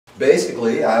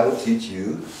Basically, I will teach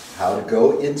you how to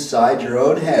go inside your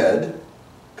own head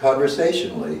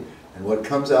conversationally, and what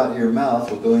comes out of your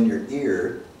mouth will go in your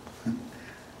ear,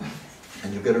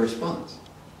 and you'll get a response.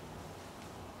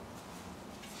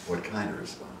 What kind of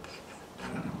response? I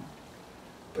don't know.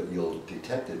 But you'll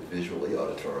detect it visually,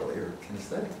 auditorily, or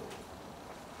kinesthetically.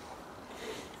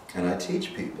 And I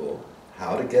teach people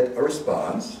how to get a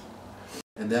response,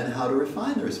 and then how to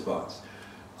refine the response.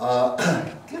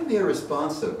 Give me a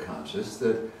response, subconscious,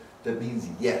 that means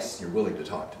yes, you're willing to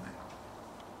talk to me.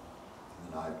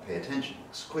 And I pay attention,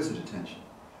 exquisite attention.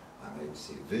 I might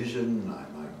see vision, I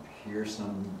might hear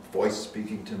some voice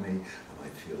speaking to me, I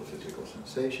might feel a physical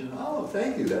sensation. Oh,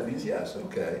 thank you, that means yes,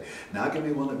 okay. Now give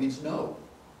me one that means no.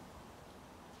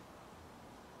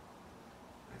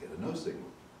 I get a no signal.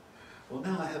 Well,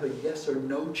 now I have a yes or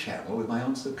no channel with my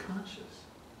own subconscious.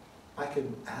 I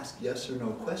can ask yes or no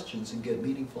questions and get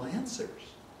meaningful answers.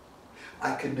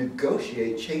 I can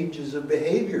negotiate changes of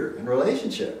behavior and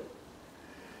relationship.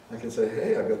 I can say,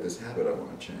 hey, I've got this habit I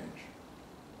want to change.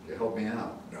 Will you help me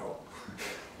out? No.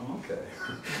 Okay.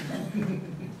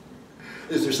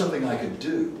 Is there something I could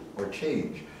do or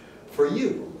change for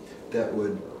you that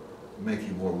would make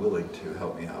you more willing to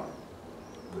help me out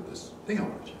with this thing I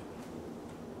want to change?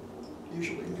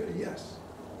 Usually you get a yes.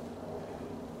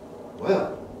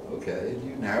 Well, okay,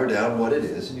 you narrow down what it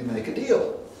is and you make a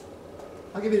deal.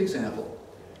 I'll give you an example.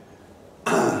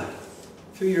 A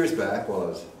few years back, while I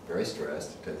was very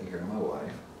stressed, taking care of my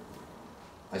wife,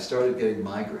 I started getting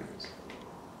migraines.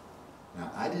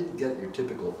 Now, I didn't get your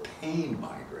typical pain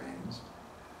migraines.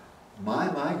 My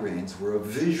migraines were a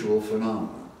visual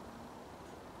phenomenon.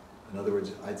 In other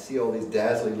words, I'd see all these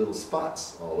dazzling little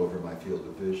spots all over my field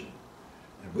of vision.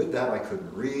 And with that, I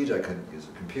couldn't read, I couldn't use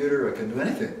a computer, I couldn't do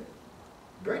anything.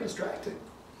 Very distracting.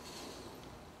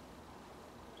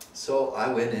 So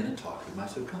I went in and talked with my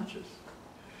subconscious.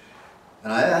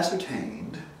 And I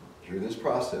ascertained, through this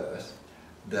process,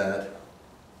 that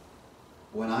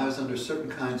when I was under certain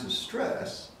kinds of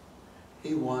stress,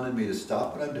 he wanted me to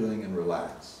stop what I'm doing and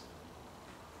relax.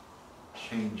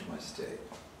 Change my state.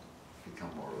 Become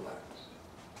more relaxed.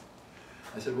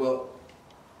 I said, well,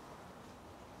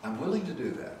 I'm willing to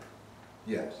do that,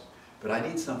 yes, but I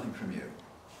need something from you.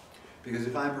 Because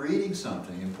if I'm reading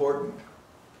something important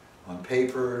on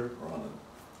paper or on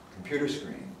a computer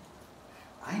screen,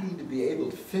 I need to be able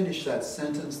to finish that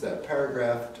sentence, that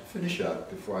paragraph, to finish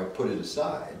up before I put it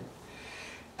aside.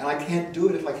 And I can't do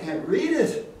it if I can't read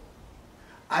it.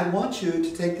 I want you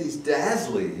to take these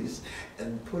dazzlies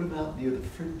and put them out near the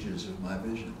fringes of my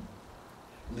vision,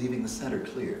 leaving the center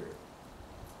clear.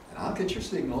 And I'll get your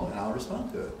signal and I'll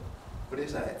respond to it. What do you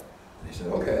say? And he said,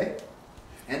 okay.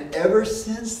 And ever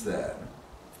since then,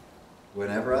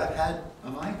 whenever I've had a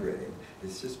migraine,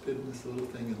 it's just been this little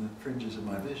thing in the fringes of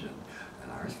my vision.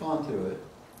 And I respond to it.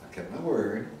 I kept my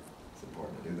word. It's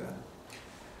important to do that.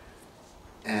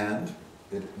 And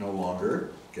it no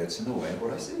longer gets in the way of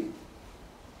what I see.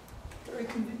 Very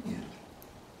convenient.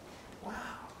 Wow.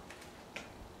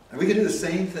 And we can do the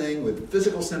same thing with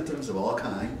physical symptoms of all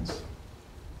kinds.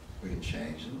 We can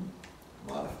change them,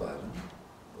 modify them,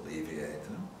 alleviate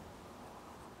them.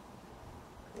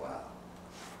 Wow.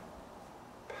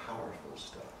 Powerful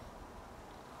stuff.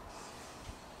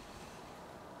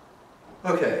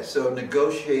 Okay, so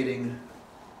negotiating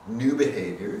new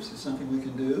behaviors is something we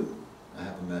can do. I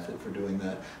have a method for doing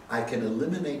that. I can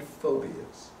eliminate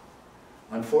phobias.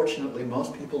 Unfortunately,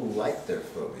 most people like their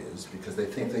phobias because they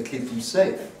think they keep them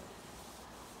safe.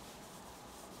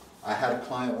 I had a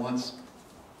client once,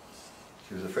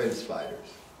 she was afraid of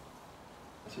spiders.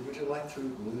 I said, would you like to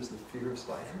lose the fear of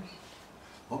spiders?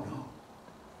 Oh no.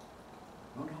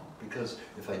 Oh no, because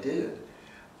if I did,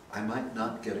 I might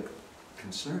not get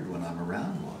concerned when I'm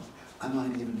around one. I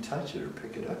might even touch it or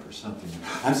pick it up or something.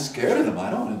 I'm scared of them, I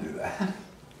don't want to do that.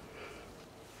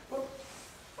 Well,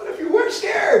 what if you weren't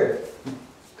scared?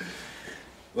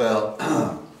 Well,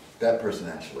 that person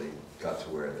actually got to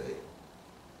where they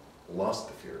lost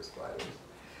the fear of spiders,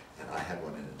 and I had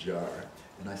one in a jar,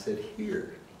 and I said,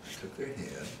 here. I took their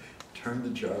hand, turned the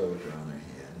jar over on their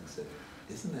hand, and said,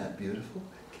 isn't that beautiful?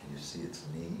 Can you see its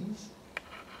knees?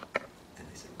 And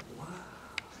they said, wow,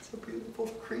 it's a beautiful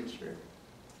creature.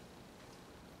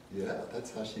 Yeah,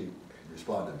 that's how she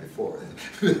responded before.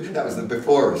 That was the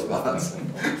before response.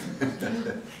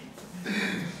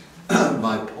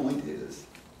 My point is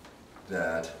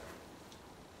that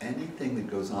anything that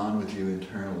goes on with you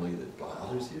internally that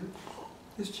bothers you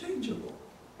is changeable.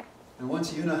 And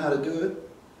once you know how to do it,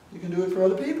 you can do it for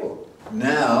other people.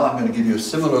 Now I'm going to give you a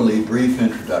similarly brief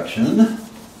introduction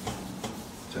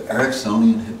to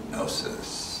Ericksonian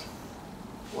hypnosis.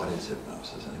 What is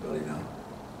hypnosis? Anybody know?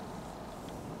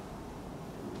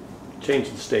 Change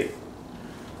the state.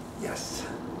 Yes.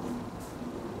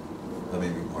 Let me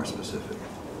be more specific.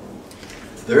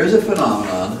 There is a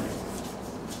phenomenon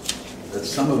that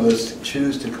some of us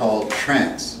choose to call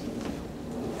trance.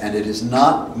 And it is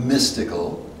not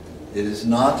mystical. It is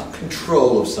not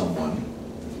control of someone.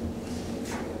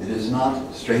 It is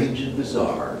not strange and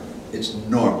bizarre. It's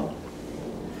normal.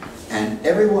 And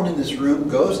everyone in this room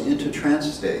goes into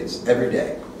trance states every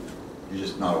day. You're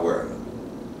just not aware of them.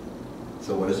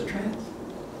 So what is a trance?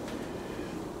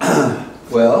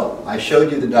 Well, I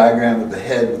showed you the diagram of the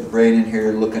head with the brain in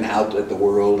here looking out at the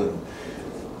world and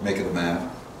making the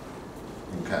map.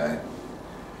 Okay.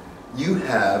 You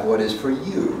have what is for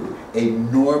you a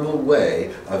normal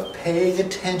way of paying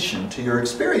attention to your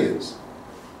experience.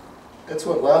 That's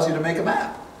what allows you to make a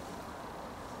map.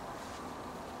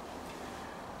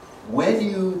 When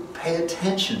you pay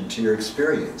attention to your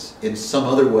experience in some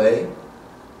other way,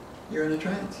 you're in a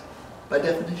trance, by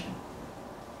definition.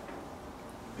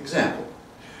 Example.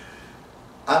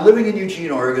 I'm living in Eugene,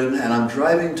 Oregon, and I'm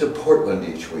driving to Portland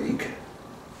each week.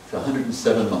 It's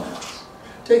 107 miles.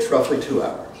 It takes roughly 2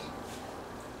 hours.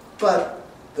 But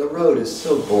the road is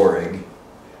so boring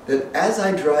that as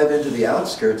I drive into the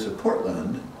outskirts of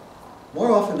Portland,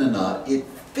 more often than not, it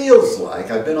feels like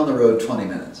I've been on the road 20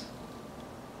 minutes.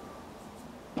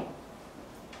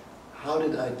 How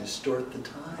did I distort the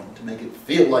time to make it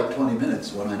feel like 20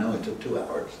 minutes when I know it took 2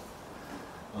 hours?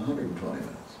 120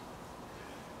 minutes.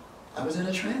 I was in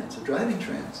a trance, a driving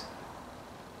trance.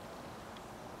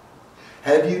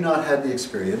 Have you not had the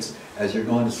experience, as you're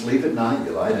going to sleep at night,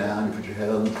 you lie down, you put your head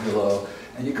on the pillow,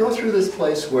 and you go through this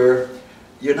place where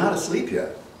you're not asleep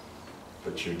yet,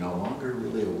 but you're no longer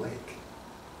really awake?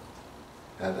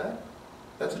 Had that?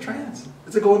 That's a trance.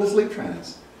 It's a going to sleep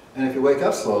trance. And if you wake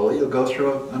up slowly, you'll go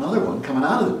through another one coming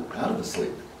out of the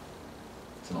sleep.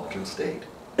 It's an altered state.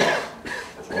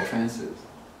 That's all trance is.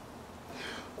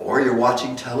 Or you're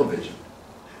watching television,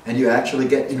 and you actually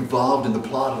get involved in the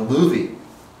plot of a movie.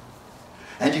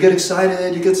 And you get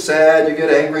excited, you get sad, you get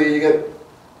angry, you're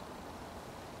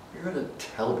in a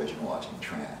television watching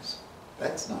trance.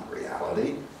 That's not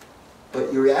reality.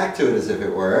 But you react to it as if it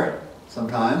were,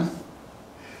 sometimes.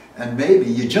 And maybe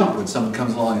you jump when someone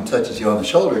comes along and touches you on the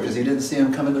shoulder because you didn't see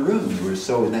him come in the room. You were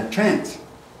so in that trance.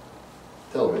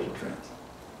 Television trance.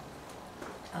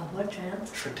 What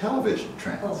trance? Television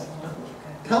trance. Oh,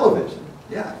 okay. Television,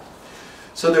 yeah.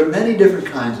 So there are many different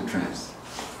kinds of trance.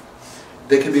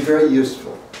 They can be very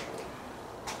useful.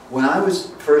 When I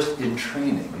was first in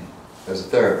training as a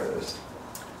therapist,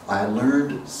 I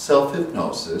learned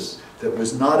self-hypnosis that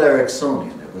was not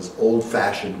Ericksonian. It was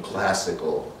old-fashioned,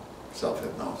 classical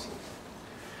self-hypnosis.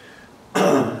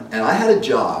 And I had a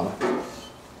job.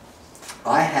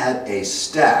 I had a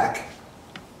stack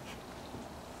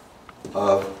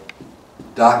of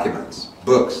documents,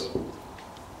 books,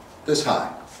 this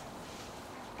high.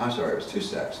 I'm sorry, it was 2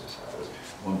 stacks this high. It was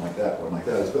one like that, one like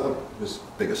that. It was about this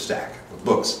big a stack of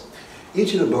books.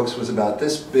 Each of the books was about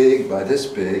this big by this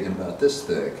big and about this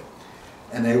thick,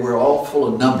 and they were all full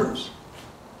of numbers.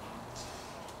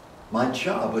 My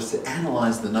job was to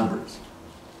analyze the numbers.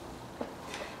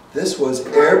 This was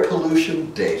air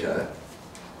pollution data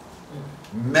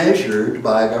measured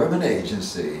by a government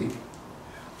agency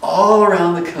all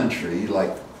around the country,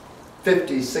 like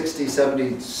 50, 60,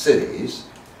 70 cities,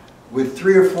 with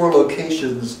 3 or 4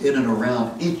 locations in and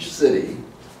around each city,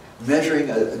 measuring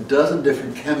a dozen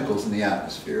different chemicals in the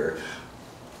atmosphere,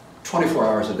 24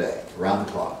 hours a day, around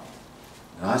the clock.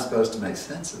 And I was supposed to make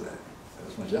sense of that. That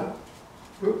was my job.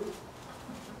 Whoop.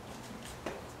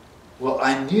 Well,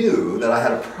 I knew that I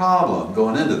had a problem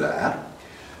going into that,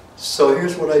 so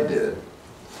here's what I did.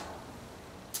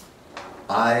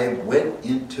 I went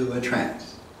into a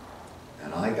trance,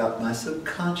 and I got my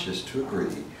subconscious to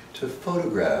agree to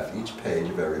photograph each page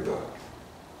of every book.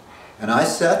 And I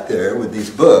sat there with these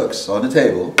books on the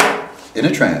table, in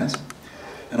a trance,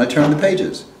 and I turned the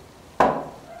pages.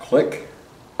 Click,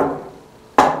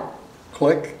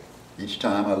 click. Each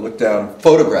time I looked down and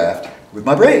photographed with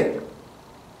my brain.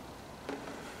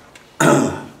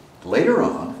 Later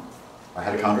on, I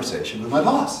had a conversation with my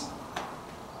boss.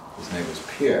 His name was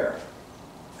Pierre.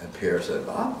 And Pierre said,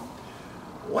 "Bob,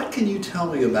 what can you tell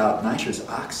me about nitrous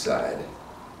oxide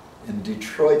in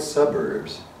Detroit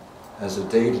suburbs as a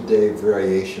day-to-day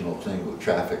variational thing with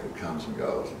traffic that comes and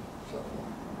goes and so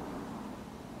forth?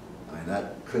 I mean,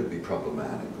 that could be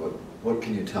problematic. What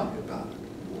can you tell me about it?"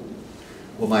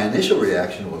 Well, my initial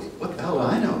reaction was, what the hell do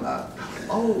I know about it?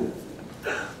 Oh,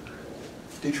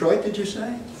 Detroit, did you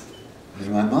say? Because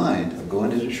in my mind, I'm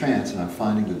going into trance and I'm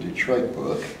finding the Detroit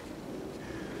book.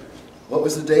 What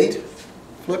was the date?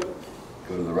 Flip,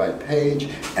 go to the right page,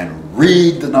 and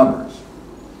read the numbers.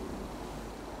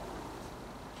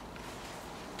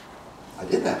 I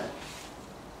did that.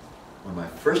 One of my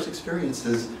first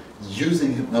experiences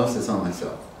using hypnosis on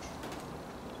myself.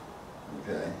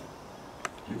 Okay?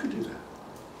 You could do that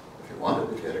if you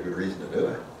wanted, if you had a good reason to do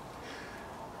it.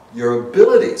 Your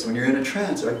abilities when you're in a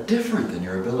trance are different than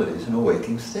your abilities in a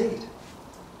waking state.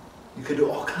 You could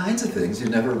do all kinds of things you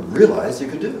never realized you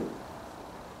could do.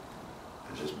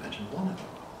 I just mentioned one of them.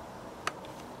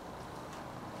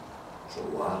 There's a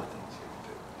lot of things you can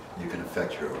do. You can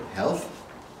affect your own health.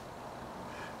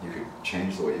 You can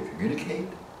change the way you communicate.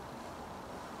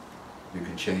 You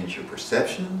can change your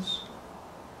perceptions.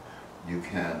 You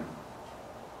can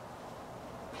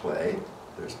play.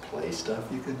 There's play stuff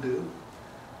you can do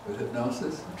with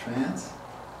hypnosis and trance.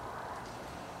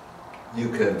 You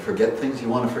can forget things you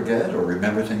want to forget, or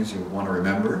remember things you want to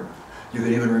remember. You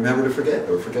can even remember to forget,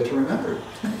 or forget to remember.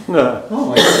 No. Oh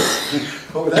my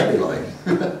goodness, what would that be like?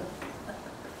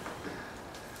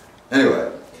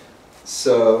 Anyway,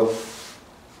 so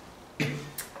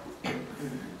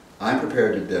I'm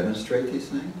prepared to demonstrate these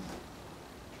things.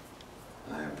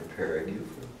 I am preparing you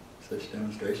for such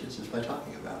demonstrations just by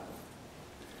talking about them.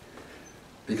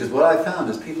 Because what I found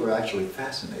is people are actually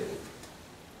fascinated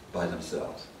by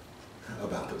themselves,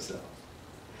 about themselves.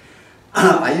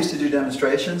 I used to do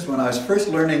demonstrations when I was first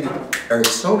learning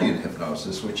Ericksonian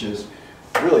hypnosis, which is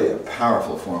really a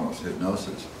powerful form of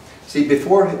hypnosis. See,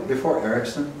 before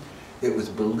Erickson, it was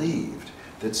believed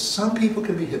that some people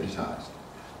can be hypnotized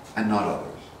and not others.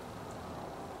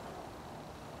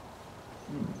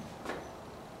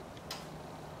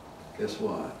 Guess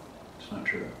what? It's not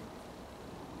true.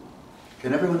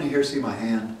 Can everyone here see my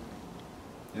hand?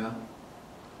 Yeah?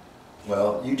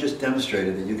 Well, you just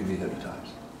demonstrated that you can be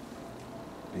hypnotized.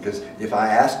 Because if I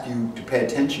ask you to pay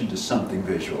attention to something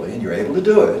visually, and you're able to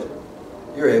do it,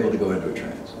 you're able to go into a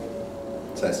trance.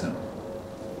 It's that simple.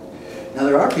 Now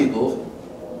there are people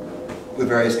with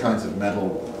various kinds of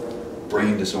mental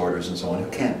brain disorders and so on who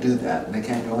can't do that, and they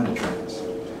can't go into trance.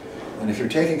 And if you're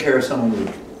taking care of someone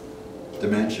with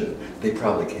dementia, they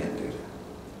probably can't do that.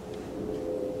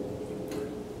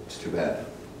 It's too bad.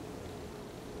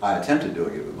 I attempted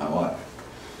doing it with my wife.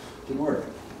 It didn't work.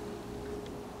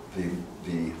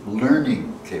 The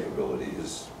learning capability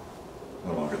is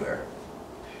no longer there.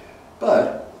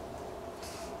 But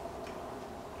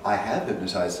I have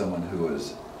hypnotized someone who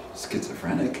was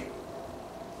schizophrenic,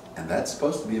 and that's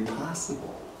supposed to be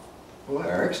impossible. Well,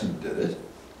 Erickson did it,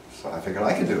 so I figured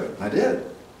I could do it. I did.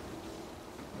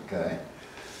 Okay?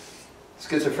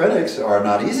 Schizophrenics are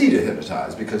not easy to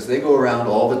hypnotize because they go around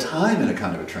all the time in a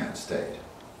kind of a trance state.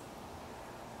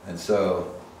 And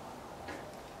so,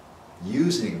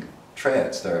 using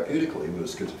trance therapeutically with a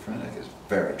schizophrenic is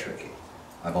very tricky.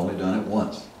 I've only done it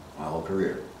once my whole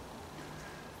career.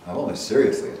 I've only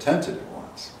seriously attempted it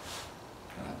once.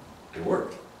 It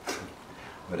worked.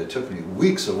 But it took me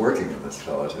weeks of working with this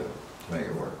fellow to make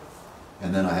it work.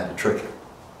 And then I had to trick him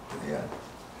in the end.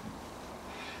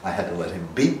 I had to let him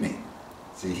beat me.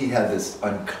 See, he had this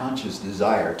unconscious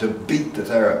desire to beat the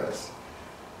therapist.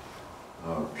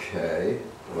 Okay,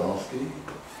 Podolsky,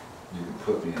 you can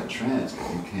put me in a trance, but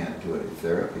you can't do any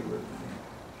therapy with me.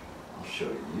 I'll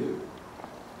show you.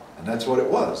 And that's what it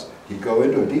was. He'd go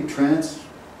into a deep trance,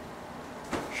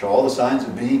 show all the signs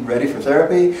of being ready for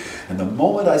therapy, and the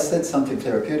moment I said something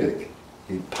therapeutic,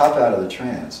 he'd pop out of the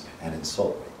trance and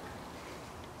insult me.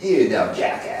 You dumb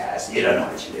jackass, you don't know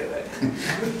what you're doing.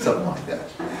 Something like that.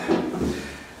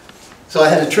 So I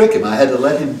had to trick him. I had to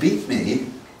let him beat me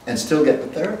and still get the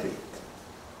therapy.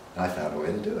 And I found a way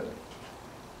to do it.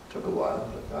 It took a while,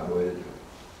 but I found a way to do it.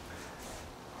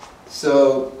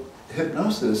 So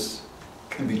hypnosis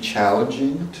can be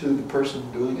challenging to the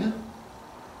person doing it,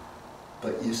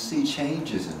 but you see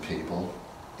changes in people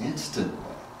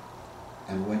instantly.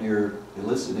 And when you're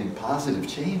eliciting positive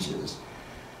changes,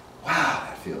 wow,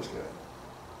 that feels good.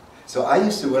 So I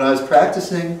used to, when I was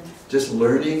practicing, just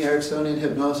learning Ericksonian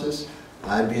hypnosis,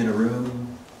 I'd be in a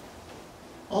room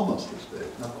almost this big,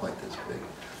 not quite this big.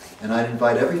 And I'd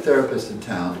invite every therapist in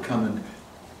town to come and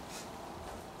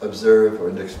observe or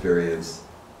experience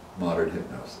modern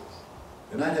hypnosis.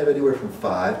 And I'd have anywhere from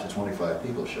 5 to 25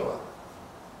 people show up.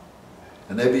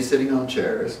 And they'd be sitting on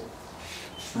chairs,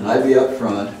 and I'd be up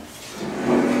front,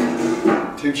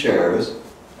 2 chairs.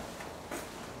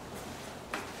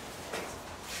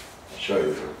 I'll show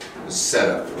you the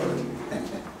setup for it.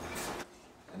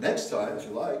 And next time, if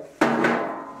you like,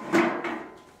 I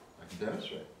can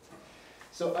demonstrate.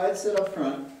 So I'd sit up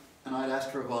front, and I'd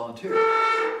ask for a volunteer.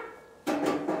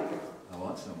 I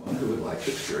want someone who would like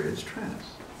to experience trance.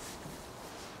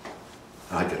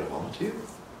 And I'd get a volunteer.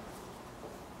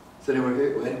 Does anyone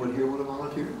here want to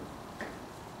volunteer?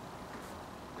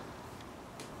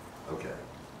 Okay.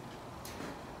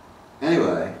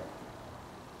 Anyway,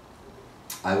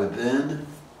 I would then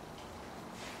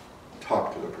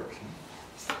talk to the person,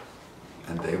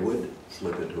 and they would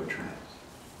slip into a trance.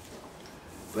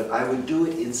 But I would do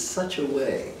it in such a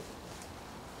way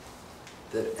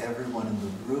that everyone in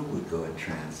the room would go in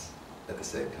trance at the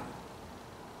same time.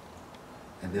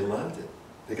 And they loved it.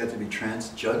 They got to be trance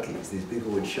junkies. These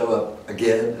people would show up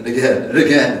again and again and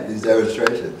again at these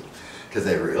demonstrations because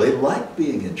they really like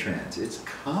being in trance. It's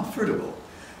comfortable,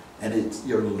 and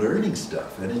you're learning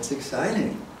stuff, and it's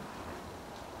exciting.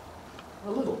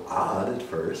 A little odd at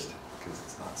first, because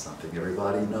it's not something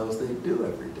everybody knows they do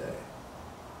every day.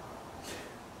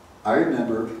 I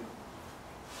remember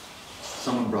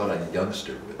someone brought a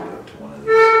youngster with them to one of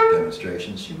these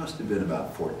demonstrations. She must have been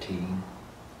about 14,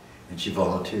 and she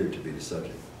volunteered to be the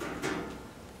subject.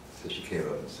 So she came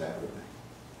up and sat with me.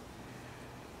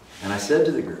 And I said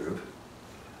to the group,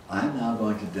 I'm now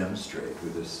going to demonstrate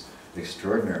with this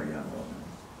extraordinary young woman,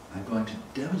 I'm going to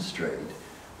demonstrate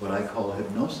what I call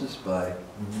hypnosis by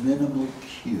minimal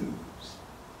cues.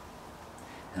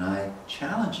 And I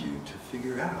challenge you to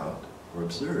figure out or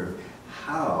observe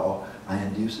how I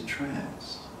induce a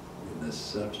trance in this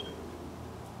subject.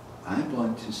 I'm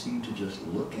going to seem to just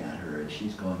look at her, and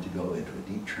she's going to go into a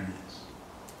deep trance.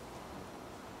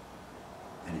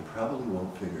 And you probably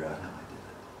won't figure out how I did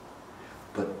it.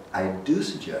 But I do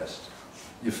suggest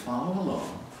you follow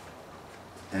along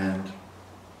and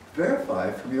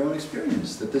verify from your own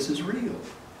experience that this is real.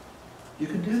 You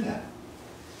can do that.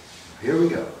 Here we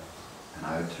go. And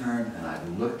I would turn and I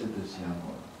looked at this young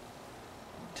woman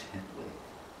intently,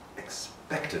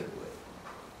 expectantly.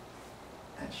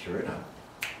 And sure enough,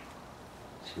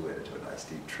 she went into a nice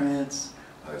deep trance.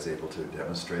 I was able to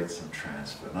demonstrate some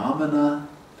trance phenomena,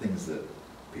 things that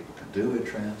people can do in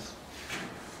trance.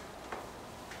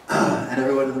 And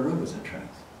everyone in the room was in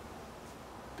trance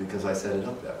because I set it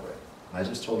up that way. I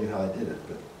just told you how I did it,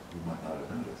 but you might not have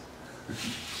noticed.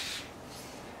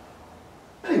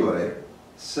 Anyway,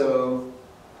 so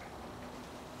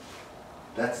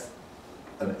that's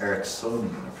an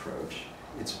Ericksonian approach.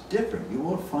 It's different. You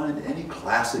won't find any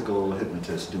classical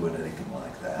hypnotist doing anything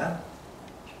like that.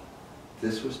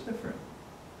 This was different.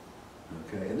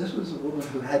 Okay, and this was a woman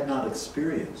who had not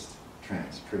experienced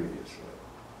trance previously,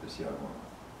 this young woman.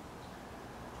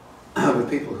 With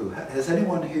people who has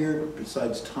anyone here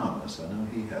besides Thomas? I know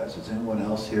he has. Has anyone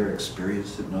else here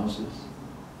experienced hypnosis?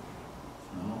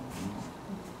 No?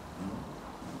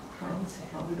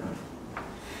 Probably not.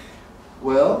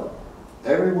 Well,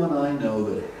 everyone I know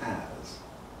that has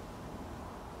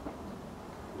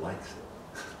likes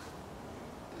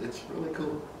it. It's really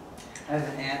cool. I have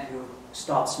an aunt who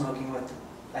stopped smoking with,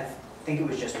 I think it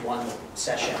was just one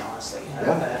session, honestly. I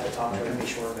have to talk to her to be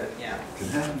sure, but yeah. Can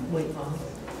happen. Weight loss.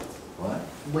 What?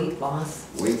 Weight loss.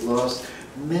 Weight loss,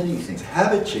 many things.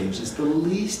 Habit change is the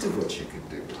least of what you can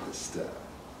do with this stuff.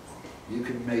 You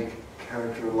can make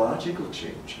characterological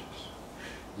changes.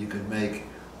 You can make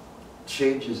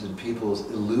changes in people's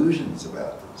illusions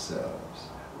about themselves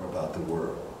or about the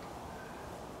world.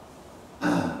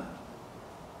 A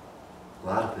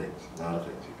lot of things you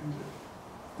can do.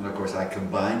 And of course I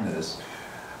combine this.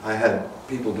 I had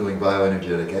people doing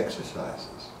bioenergetic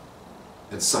exercises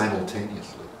and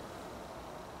simultaneously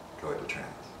go into trance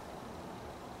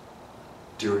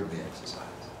during the exercise.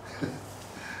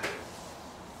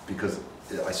 Because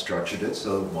I structured it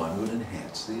so one would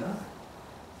enhance the other.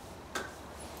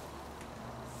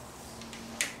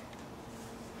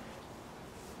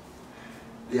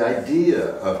 The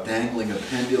idea of dangling a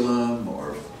pendulum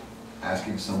or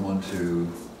asking someone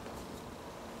to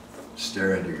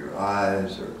stare into your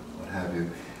eyes or what have you,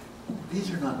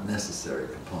 these are not necessary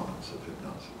components of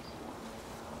hypnosis.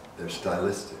 They're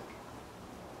stylistic.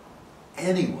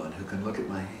 Anyone who can look at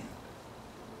my hand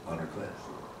on request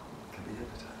can be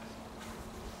hypnotized.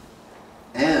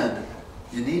 And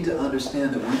you need to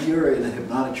understand that when you're in a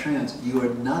hypnotic trance, you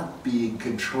are not being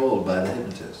controlled by the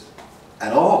hypnotist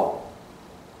at all.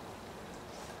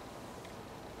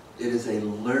 It is a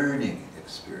learning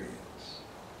experience.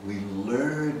 We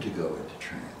learn to go into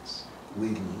trance. We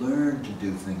learn to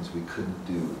do things we couldn't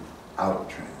do out of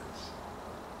trance.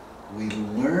 We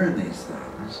learn these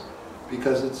things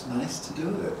because it's nice to do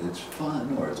it. It's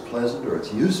fun, or it's pleasant, or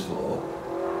it's useful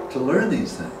to learn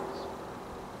these things.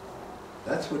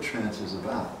 That's what trance is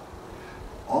about.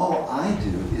 All I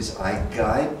do is I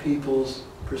guide people's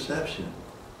perception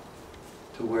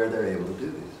to where they're able to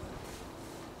do these things.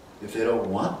 If they don't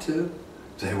want to,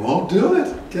 they won't do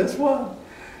it. Guess what?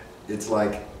 It's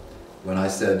like When I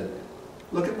said,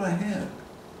 look at my hand,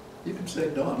 you can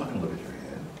say, no, I'm not going to look at your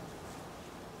hand.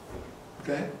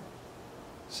 Okay?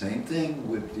 Same thing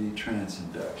with the trance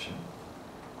induction.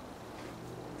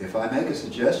 If I make a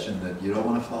suggestion that you don't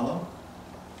want to follow,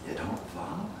 you don't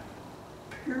follow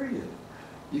it. Period.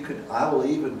 I will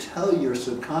even tell your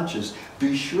subconscious,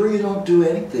 be sure you don't do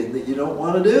anything that you don't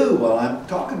want to do while I'm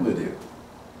talking with you.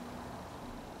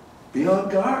 Be on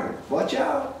guard. Watch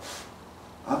out.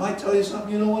 I might tell you something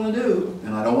you don't want to do,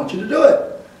 and I don't want you to do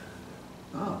it.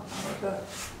 Oh, how about that?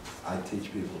 I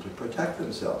teach people to protect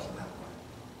themselves in that way.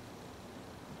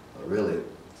 But really,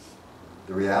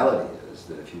 the reality is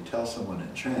that if you tell someone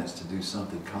in trance to do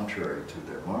something contrary to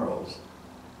their morals,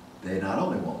 they not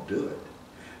only won't do it,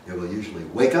 they will usually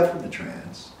wake up from the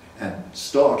trance and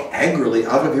stalk angrily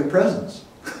out of your presence.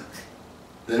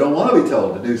 They don't want to be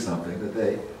told to do something that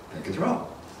they think is wrong.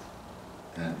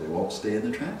 And they won't stay in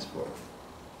the trance for it.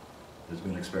 There's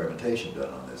been experimentation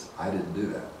done on this. I didn't do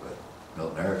that, but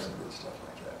Milton Erickson did stuff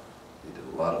like that. He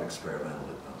did a lot of experimental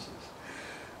hypnosis.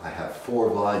 I have 4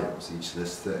 volumes, each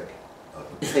this thick,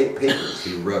 of papers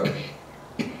he wrote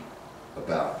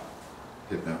about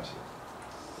hypnosis.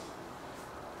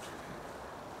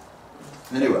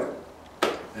 Anyway,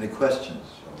 any questions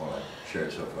on what I've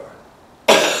shared so far?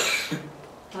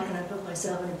 How can I put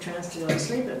myself in a trance to go to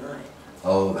sleep at night?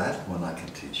 Oh, that one I can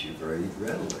teach you very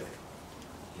readily.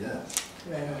 Yes.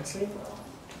 But I don't sleep well.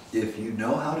 If you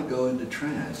know how to go into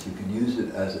trance, you can use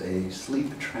it as a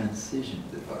sleep transition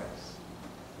device,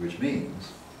 which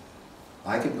means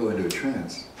I can go into a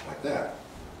trance like that.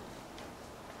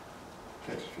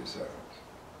 Takes a few seconds.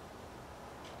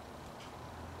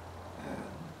 And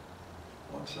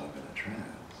once I'm in a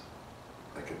trance,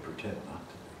 I can pretend not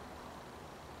to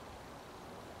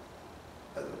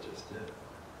be, as I just did.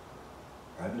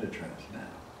 I'm in a trance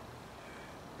now,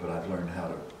 but I've learned how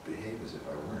to behave as if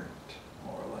I weren't,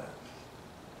 more or less.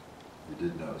 You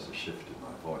did notice a shift in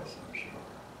my voice, I'm sure.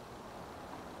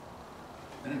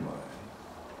 Anyway,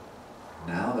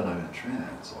 now that I'm in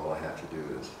trance, all I have to do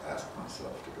is ask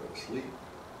myself to go to sleep.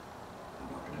 I'm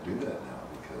not going to do that now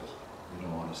because you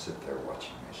don't want to sit there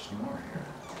watching me snore here.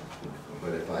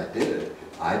 But if I did it,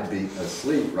 I'd be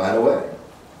asleep right away.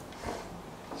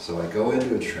 So I go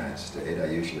into a trance state. I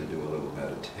usually do a little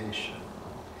meditation.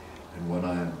 And when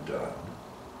I'm done,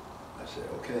 I say,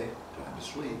 okay, time to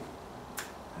sleep.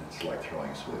 And it's like throwing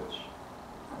a switch.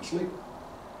 I'm asleep.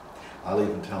 I'll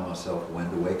even tell myself when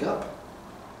to wake up.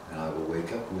 And I will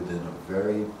wake up within a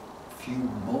very few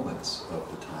moments of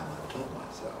the time I've told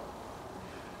myself.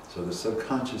 So the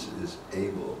subconscious is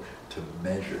able to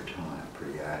measure time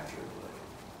pretty accurately.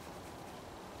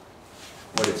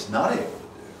 What it's not able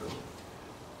to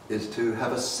do is to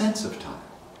have a sense of time.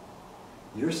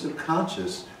 Your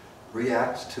subconscious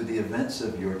reacts to the events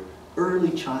of your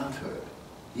early childhood,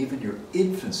 even your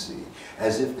infancy,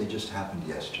 as if they just happened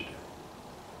yesterday.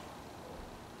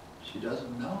 She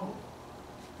doesn't know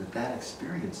that that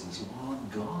experience is long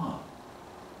gone.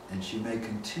 And she may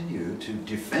continue to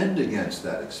defend against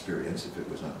that experience if it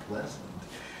was unpleasant,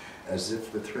 as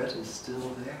if the threat is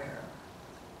still there.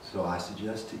 So I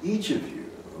suggest to each of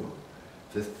you,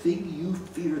 the thing you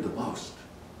fear the most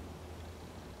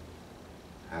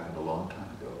happened a long time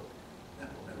ago and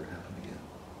will never happen again.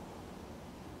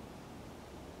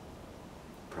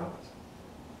 Promise.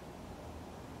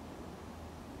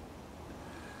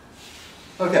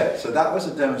 Okay, so that was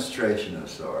a demonstration of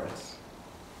sorts.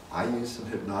 I used some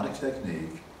hypnotic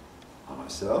technique on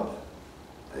myself.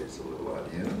 I used a little on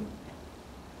you.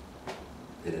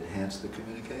 It enhanced the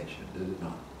communication, did it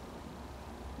not?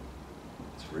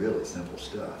 It's really simple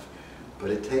stuff.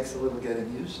 But it takes a little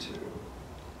getting used to,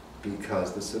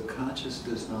 because the subconscious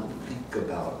does not think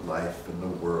about life and the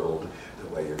world the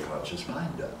way your conscious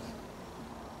mind does.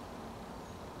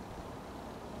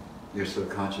 Your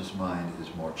subconscious mind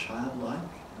is more childlike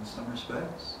in some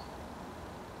respects.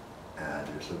 And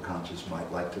your subconscious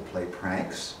might like to play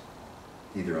pranks,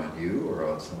 either on you or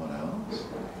on someone else.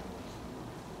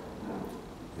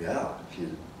 Yeah, she's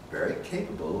very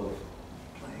capable of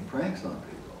playing pranks on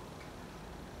people.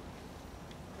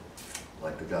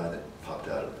 Like the guy that popped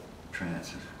out of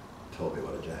trance and told me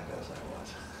what a jackass I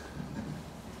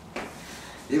was.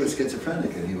 He was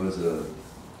schizophrenic, and he was a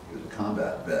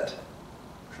combat vet,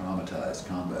 traumatized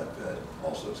combat vet,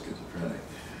 also schizophrenic.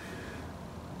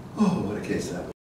 Oh, what a case that was.